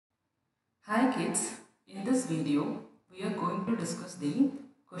Hi kids, in this video we are going to discuss the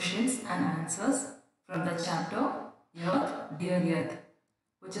questions and answers from the chapter Earth, Dear Earth,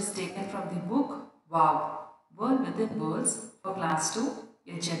 which is taken from the book Wow, World Within Worlds for Class 2,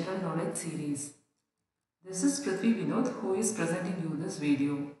 a General Knowledge series. This is Prithvi Vinod who is presenting you this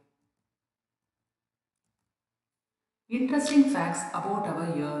video. Interesting facts about our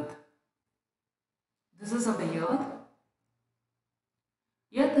Earth. This is our Earth.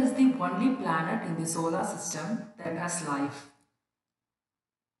 Earth is the only planet in the solar system that has life.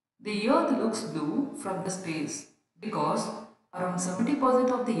 The Earth looks blue from the space because around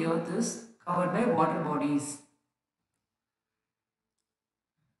 70% of the Earth is covered by water bodies.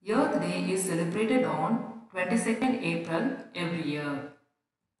 Earth Day is celebrated on 22nd April every year.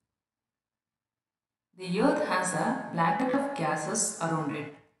 The Earth has a blanket of gases around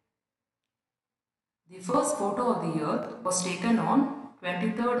it. The first photo of the Earth was taken on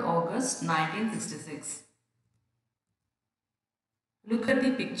 23rd August 1966. Look at the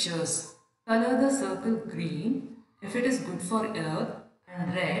pictures. Color the circle green if it is good for Earth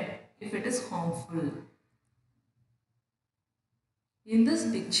and red if it is harmful. In this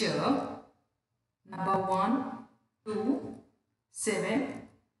picture, number 1, 2, 7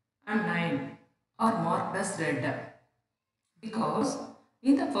 and 9 are marked as red because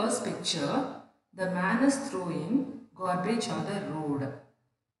in the first picture, the man is throwing garbage on the road.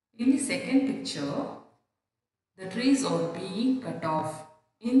 In the second picture, the trees are being cut off.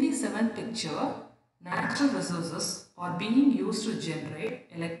 In the seventh picture, natural resources are being used to generate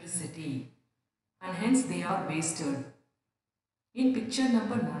electricity and hence they are wasted. In picture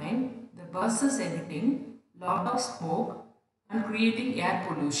number 9, the bus is emitting lot of smoke and creating air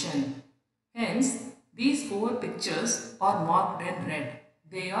pollution. Hence, these 4 pictures are marked in red.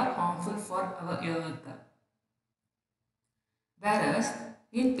 They are harmful for our Earth. Whereas,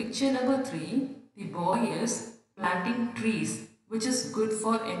 in picture number 3, the boy is planting trees, which is good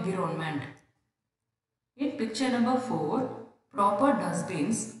for environment. In picture number 4, proper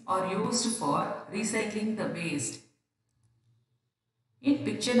dustbins are used for recycling the waste. In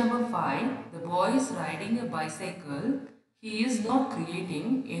picture number 5, the boy is riding a bicycle. He is not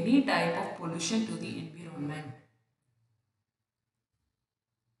creating any type of pollution to the environment.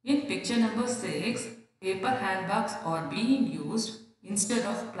 In picture number 6, paper handbags are being used instead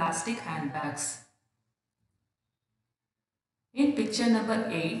of plastic handbags. In picture number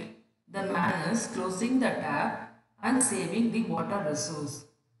 8, the man is closing the tap and saving the water resource.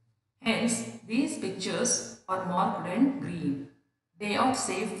 Hence, these pictures are marked in green. They are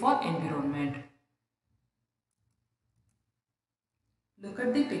safe for environment. Look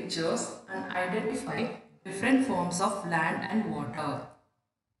at the pictures and identify different forms of land and water.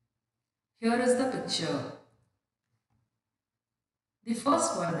 Here is the picture. The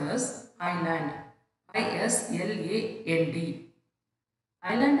first one is island. I-S-L-A-N-D.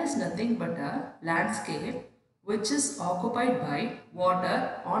 Island is nothing but a landscape which is occupied by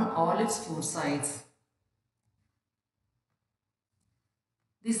water on all its 4 sides.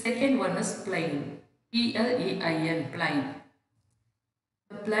 The second one is plain. P-L-A-I-N, plain.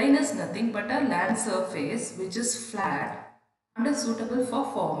 The plain is nothing but a land surface which is flat and is suitable for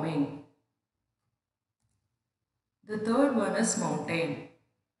farming. The third one is mountain.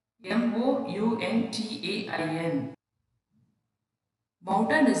 M-O-U-N-T-A-I-N.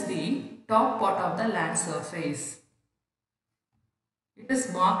 Mountain is the top part of the land surface. It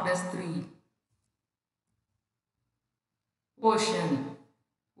is marked as 3. Ocean.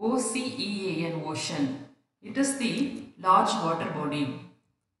 O-C-E-A-N, ocean. It is the large water body.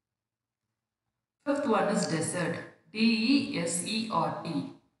 Fifth one is desert.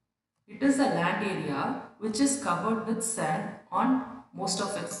 D-E-S-E-R-T. It is a land area which is covered with sand on most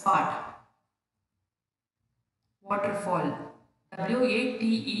of its part. Waterfall.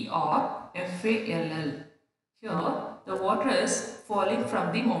 W-A-T-E-R-F-A-L-L. Here the water is falling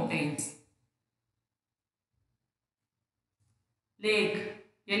from the mountains. Lake.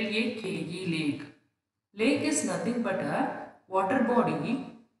 L-A-K-E, lake. Lake is nothing but a water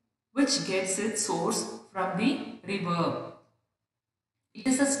body which gets its source from the river. It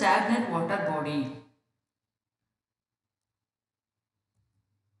is a stagnant water body.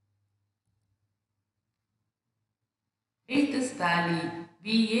 Eighth is valley.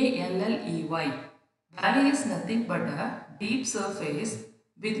 V-A-L-L-E-Y. Valley is nothing but a deep surface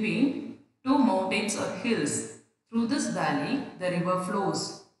between 2 mountains or hills. Through this valley, the river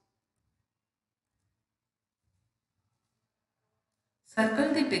flows.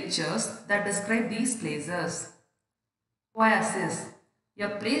 Circle the pictures that describe these places. Oasis, a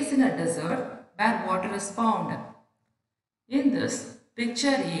place in a desert where water is found. In this,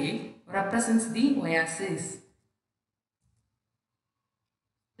 picture A represents the oasis.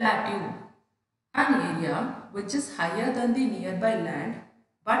 Plateau, an area which is higher than the nearby land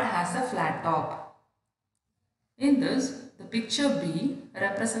but has a flat top. In this, the picture B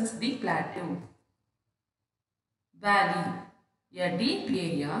represents the plateau. Valley, a deep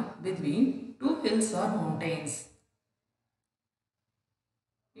area between two hills or mountains.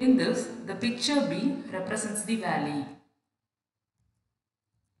 In this, the picture B represents the valley.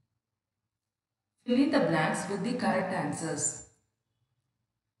 Fill in the blanks with the correct answers.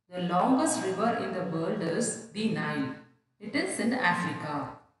 The longest river in the world is the Nile. It is in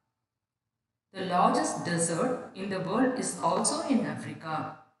Africa. The largest desert in the world is also in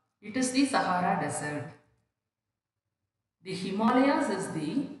Africa. It is the Sahara Desert. The Himalayas is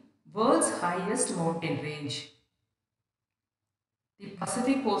the world's highest mountain range. The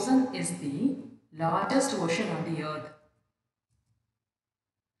Pacific Ocean is the largest ocean on the earth.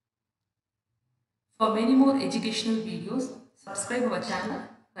 For many more educational videos, subscribe our channel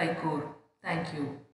Kaikoru. Thank you.